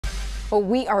Well,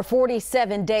 we are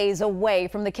 47 days away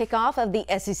from the kickoff of the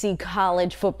SEC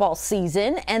college football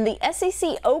season, and the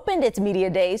SEC opened its media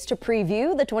days to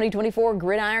preview the 2024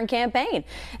 Gridiron campaign,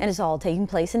 and it's all taking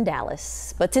place in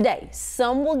Dallas. But today,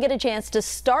 some will get a chance to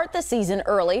start the season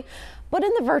early, but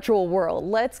in the virtual world.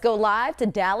 Let's go live to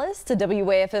Dallas to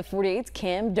WAFF 48's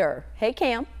Cam Durr. Hey,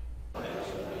 Cam.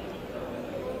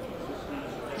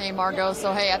 Hey, Margot.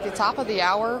 So, hey, at the top of the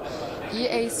hour,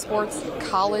 EA Sports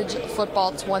College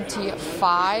Football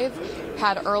 25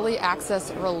 had early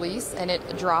access release, and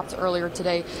it dropped earlier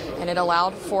today, and it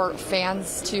allowed for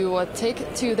fans to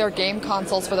take to their game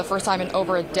consoles for the first time in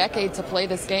over a decade to play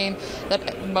this game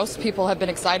that most people have been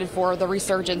excited for, the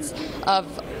resurgence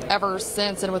of ever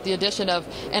since. And with the addition of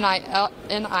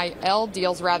NIL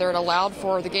deals, it allowed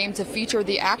for the game to feature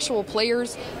the actual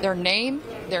players, their name,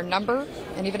 their number,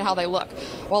 and even how they look.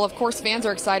 While of course fans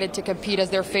are excited to compete as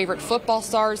their favorite football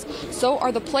stars, so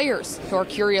are the players who are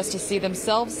curious to see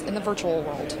themselves in the virtual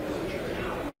world.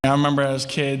 I remember as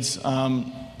kids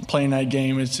playing that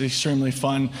game. It's extremely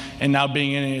fun, and now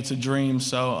being in it, it's a dream.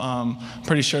 So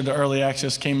pretty sure the early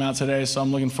access came out today, so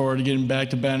I'm looking forward to getting back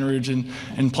to Baton Rouge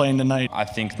and playing tonight. I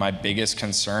think my biggest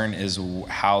concern is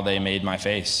how they made my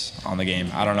face on the game.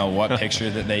 I don't know what picture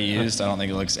that they used. I don't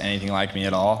think it looks anything like me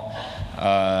at all.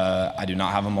 I do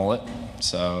not have a mullet,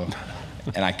 so,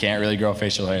 and I can't really grow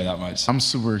facial hair that much. I'm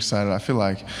super excited. I feel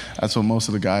like that's what most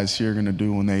of the guys here are going to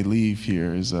do when they leave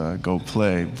here is go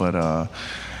play. But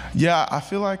yeah, I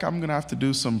feel like I'm going to have to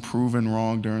do some proving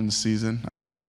wrong during the season.